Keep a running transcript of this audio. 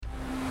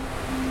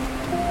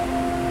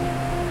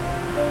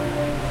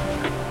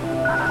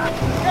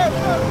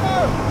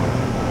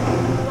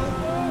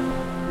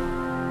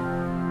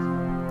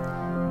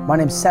My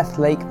name's Seth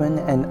Lakeman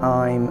and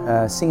I'm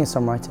a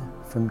singer-songwriter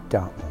from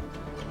Dartmoor.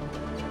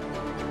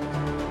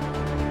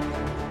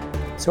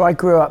 So I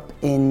grew up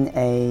in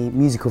a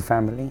musical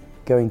family,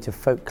 going to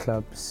folk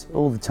clubs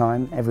all the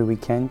time, every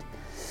weekend,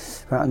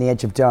 right on the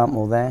edge of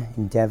Dartmoor there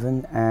in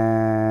Devon,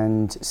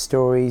 and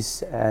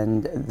stories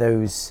and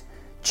those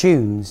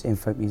tunes in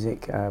folk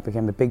music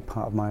became a big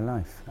part of my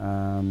life.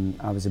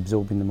 I was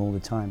absorbing them all the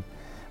time.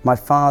 My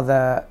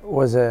father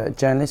was a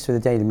journalist for the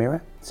Daily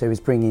Mirror, so he was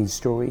bringing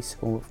stories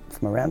all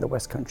from around the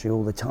West Country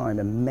all the time,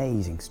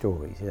 amazing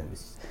stories, it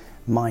was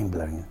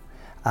mind-blowing.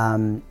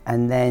 And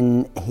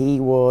then he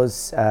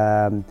was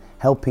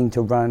helping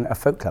to run a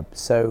folk club,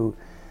 so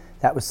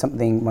that was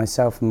something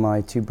myself and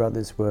my two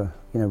brothers were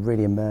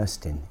really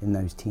immersed in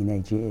those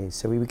teenage years.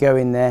 So we would go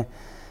in there,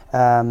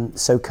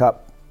 soak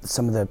up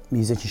some of the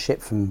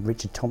musicianship from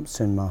Richard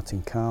Thompson,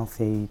 Martin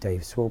Carthy, Dave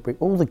Swarbrick,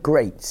 all the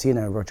greats,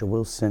 Roger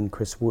Wilson,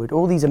 Chris Wood,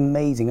 all these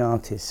amazing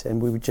artists, and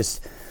we would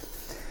just,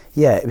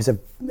 it was a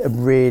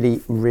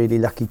really, really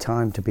lucky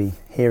time to be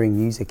hearing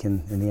music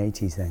in the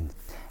 80s then.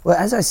 Well,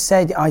 as I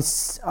said,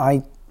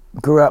 I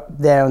grew up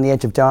there on the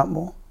edge of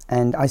Dartmoor,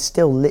 and I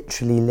still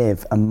literally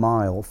live a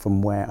mile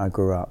from where I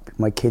grew up.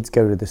 My kids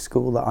go to the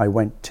school that I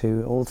went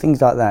to, all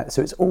things like that,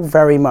 so it's all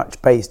very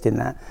much based in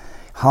that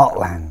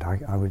heartland,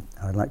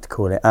 I'd like to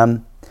call it.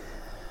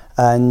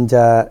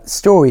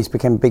 Stories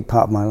became a big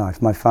part of my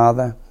life. My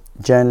father,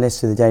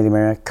 journalist for the Daily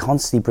Mirror,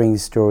 constantly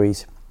brings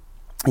stories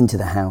into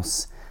the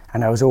house,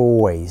 and I was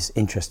always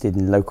interested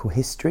in local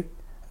history.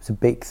 It was a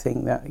big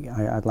thing that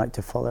I'd like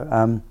to follow.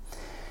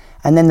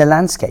 And then the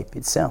landscape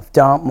itself,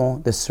 Dartmoor,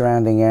 the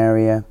surrounding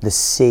area, the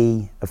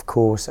sea, of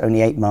course,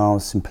 only 8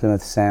 miles from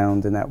Plymouth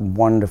Sound, and that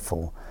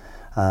wonderful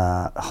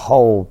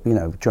whole,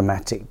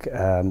 dramatic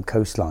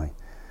coastline.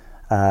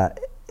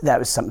 That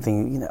was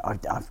something,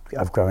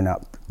 I've grown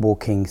up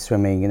walking,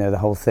 swimming, the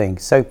whole thing.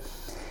 So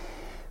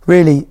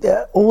really,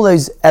 all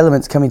those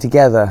elements coming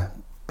together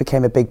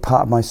became a big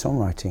part of my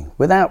songwriting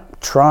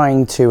without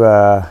trying to,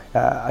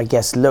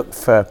 look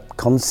for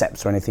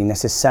concepts or anything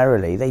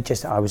necessarily.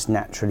 I was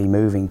naturally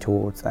moving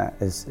towards that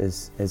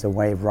as a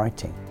way of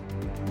writing.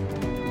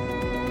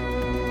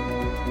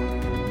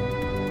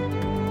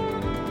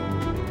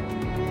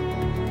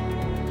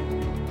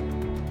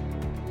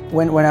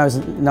 When I was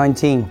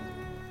 19,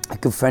 a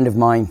good friend of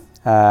mine,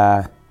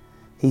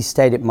 he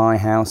stayed at my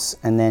house,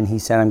 and then he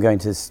said, I'm going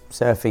to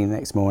surfing the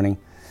next morning.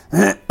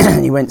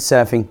 He went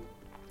surfing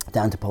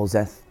down to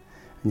Polzeth,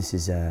 and this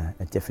is a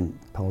different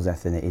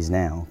Polzeth than it is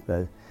now.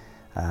 But,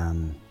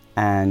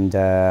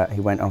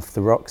 he went off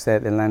the rocks there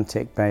at the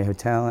Atlantic Bay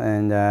Hotel,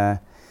 and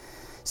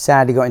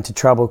sadly got into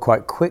trouble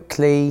quite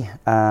quickly.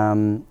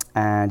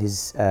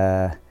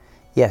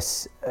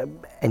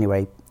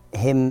 Anyway,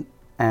 him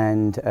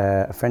and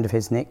a friend of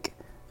his, Nick,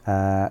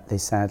 they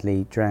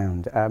sadly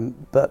drowned.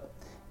 But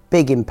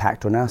big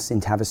impact on us in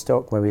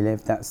Tavistock, where we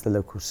live. That's the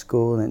local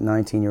school, and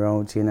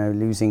 19-year-olds,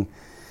 losing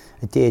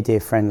a dear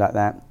friend like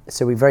that.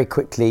 So we very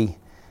quickly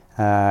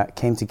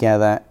came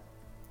together.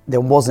 There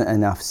wasn't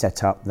enough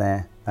set up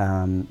there.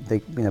 In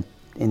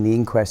the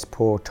inquest,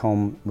 poor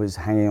Tom was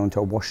hanging onto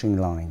a washing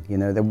line.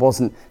 There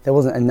wasn't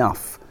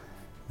enough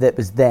that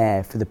was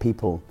there for the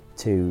people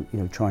to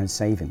try and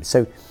save him.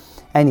 So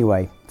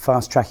anyway,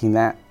 fast tracking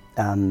that,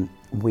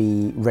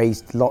 we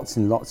raised lots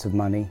and lots of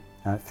money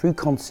through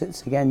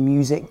concerts, again,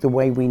 music the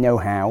way we know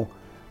how,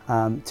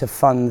 to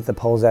fund the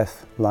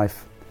Polzeth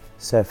life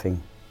surfing.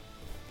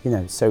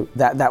 So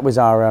that was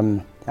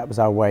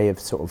our way of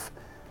sort of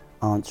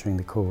answering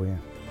the call.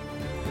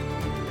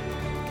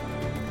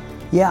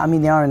 Yeah, I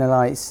mean, the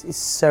RNLI is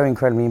so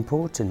incredibly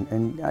important,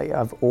 and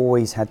I've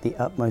always had the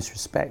utmost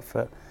respect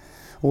for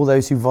all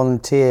those who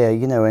volunteer,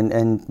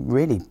 and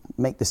really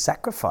make the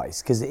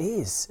sacrifice, because it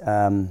is.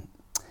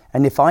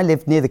 And if I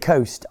lived near the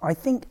coast, I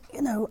think,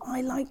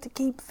 I like to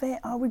keep fit.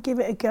 I would give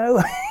it a go.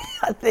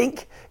 I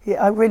think,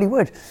 I really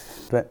would.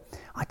 But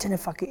I don't know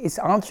if it's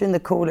answering the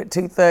call at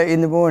 2:30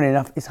 in the morning.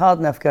 It's hard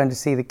enough going to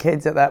see the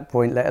kids at that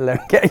point, let alone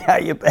getting out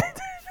of your bed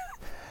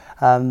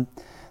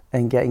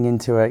and getting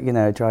into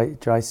a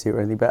dry suit or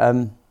anything. But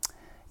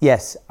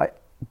yes,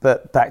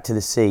 but back to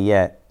the sea,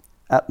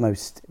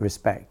 utmost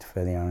respect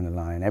for the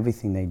RNLI and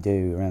everything they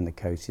do around the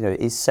coast.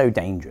 It's so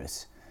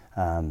dangerous.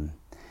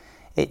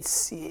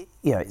 It's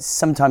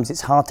sometimes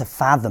it's hard to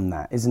fathom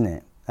that, isn't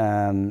it?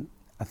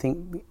 I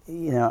think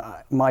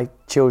my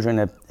children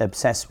are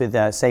obsessed with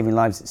Saving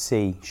Lives at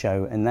Sea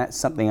show, and that's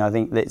something I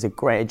think that's a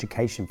great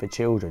education for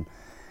children.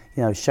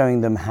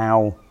 Showing them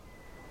how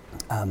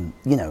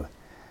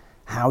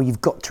how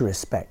you've got to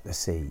respect the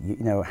sea.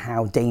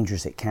 How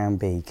dangerous it can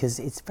be, because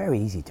it's very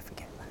easy to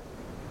forget that.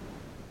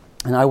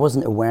 And I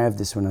wasn't aware of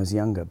this when I was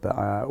younger,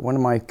 but one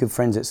of my good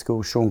friends at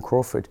school, Sean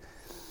Crawford,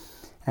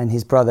 and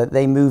his brother,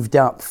 they moved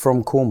up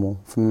from Cornwall,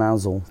 from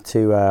Mousehole,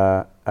 to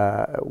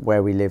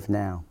where we live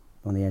now,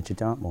 on the edge of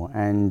Dartmoor,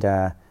 and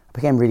I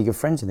became really good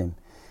friends with him.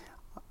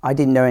 I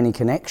didn't know any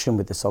connection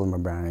with the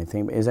Solomon Browne or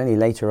anything, but it was only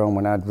later on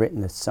when I'd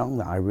written the song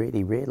that I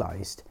really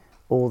realised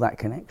all that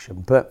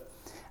connection. But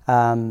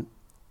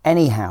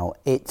anyhow,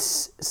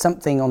 it's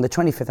something on the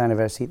 25th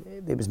anniversary.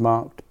 It was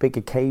marked, big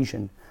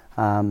occasion,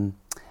 and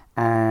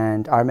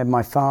I remember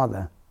my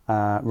father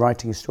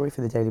writing a story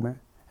for the Daily Mirror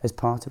as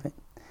part of it,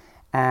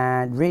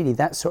 and really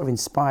that sort of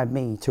inspired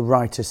me to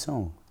write a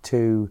song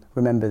to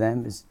remember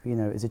them as, you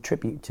know, as a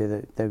tribute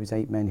to those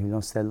 8 men who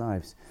lost their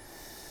lives.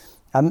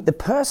 The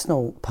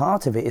personal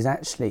part of it is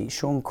actually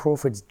Sean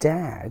Crawford's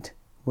dad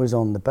was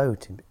on the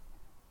boat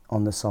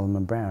on the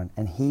Solomon Browne,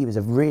 and he was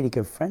a really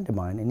good friend of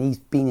mine, and he's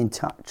been in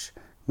touch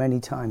many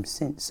times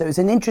since. So it's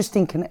an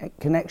interesting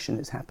connection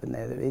that's happened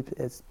there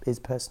that is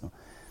personal.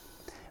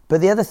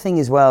 But the other thing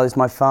as well is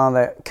my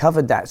father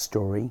covered that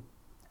story,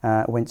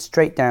 went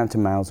straight down to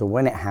Moulsel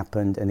when it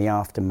happened and the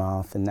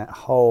aftermath and that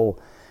whole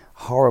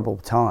horrible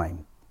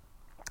time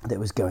that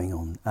was going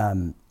on.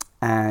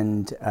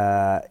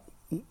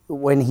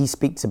 When he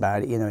speaks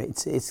about it, you know,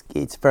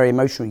 it's very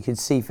emotional. You could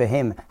see for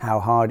him how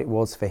hard it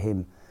was for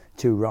him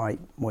to write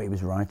what he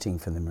was writing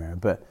for the Mirror.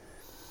 But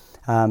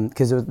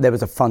because there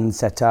was a fund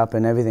set up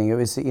and everything, it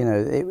was, you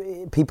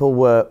know, people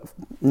were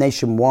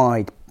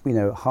nationwide, you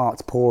know,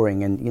 hearts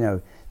pouring, and, you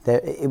know,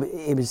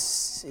 it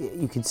was,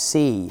 you could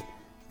see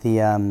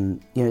the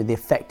you know, the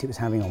effect it was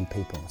having on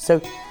people.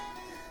 So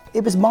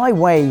it was my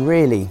way,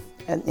 really,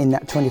 in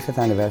that 25th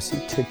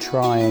anniversary, to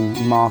try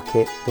and mark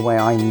it the way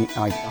I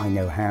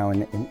know how,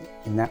 and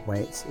in that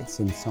way it's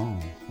in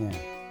song. Yeah.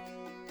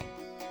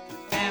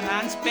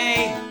 Fairman's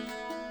Bay,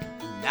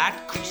 that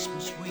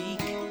Christmas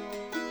week,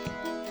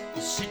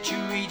 such a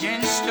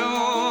raging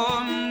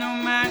storm, no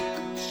man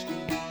could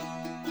sleep.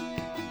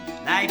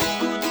 Light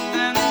put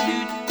them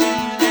to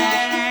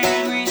that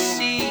angry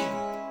sea.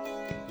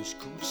 It was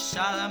called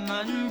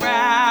Solomon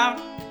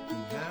Browne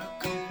and her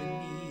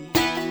company.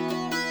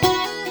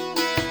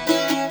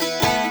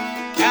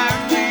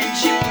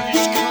 Courage, it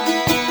was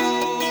cold.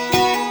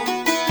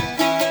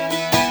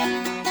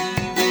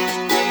 He was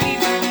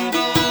brave and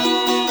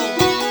bold.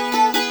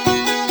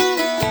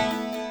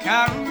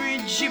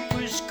 Courage, it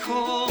was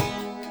cold.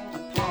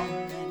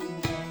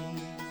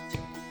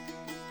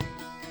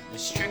 The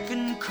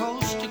stricken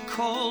coast to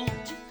cold,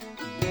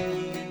 the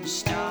Union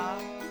Star.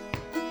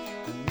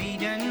 The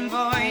maiden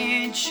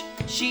voyage,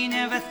 she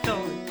never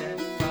thought that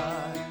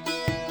far.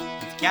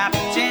 With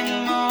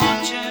Captain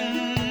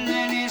Morton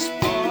and his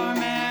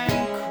four-man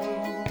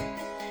crew,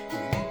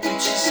 what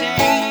could she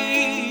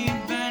say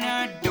but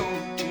her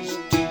daughters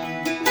do?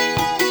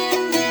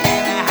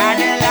 Never had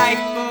a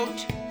lifeboat,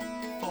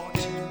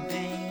 fought in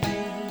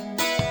vain.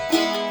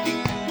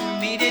 Lakeman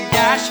made a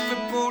dash for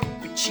port,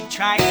 but she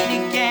tried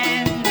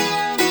again.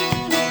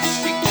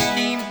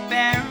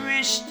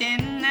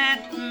 In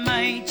that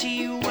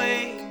mighty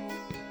wave,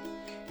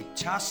 it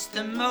tossed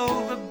them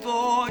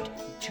overboard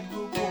into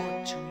a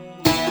watery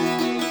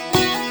grave.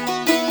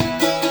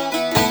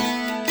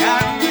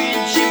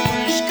 Courage, it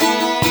was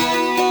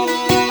cold.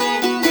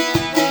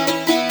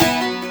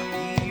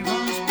 Our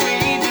heroes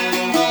brave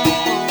and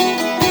bold.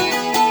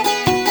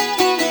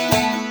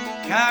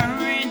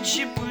 Courage,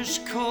 it was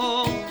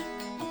cold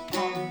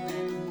upon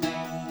that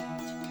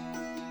night.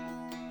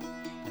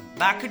 And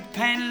back at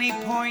Penley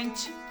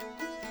Point,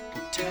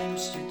 time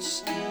stood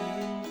still.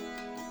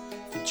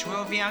 The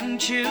 12 young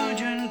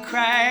children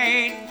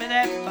cried for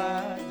their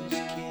fathers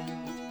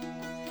killed.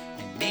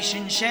 The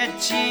nation shed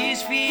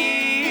tears for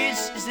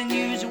years as the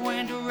news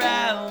went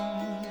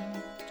around.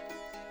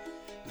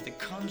 With the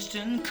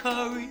constant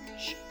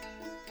courage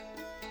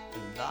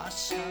of our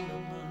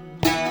Solomon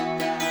Browne.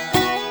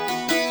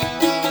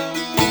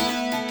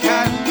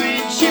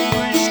 Courage, it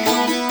was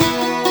cold.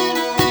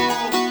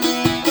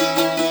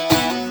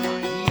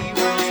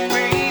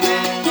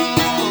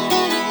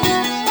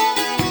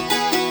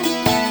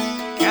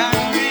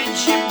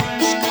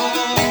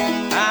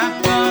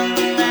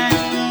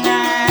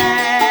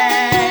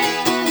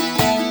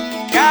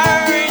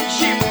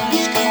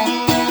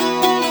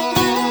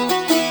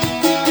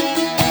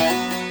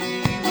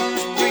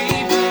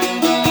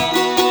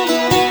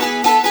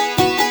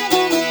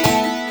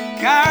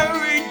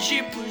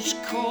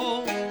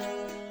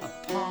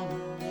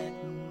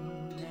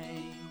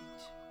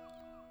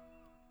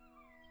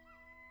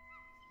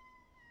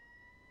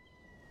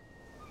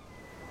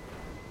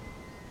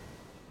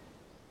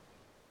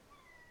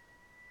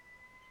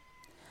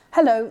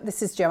 Hello,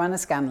 this is Joanna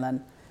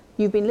Scanlon.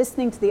 You've been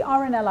listening to the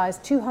RNLI's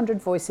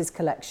 200 Voices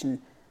collection.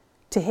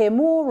 To hear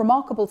more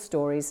remarkable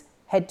stories,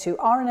 head to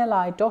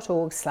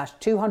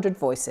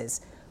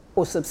rnli.org/200voices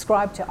or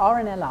subscribe to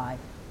RNLI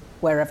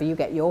wherever you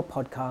get your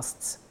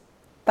podcasts.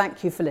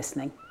 Thank you for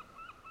listening.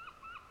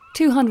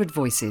 200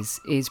 Voices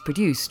is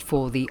produced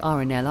for the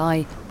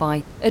RNLI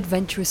by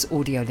Adventurous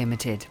Audio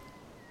Limited.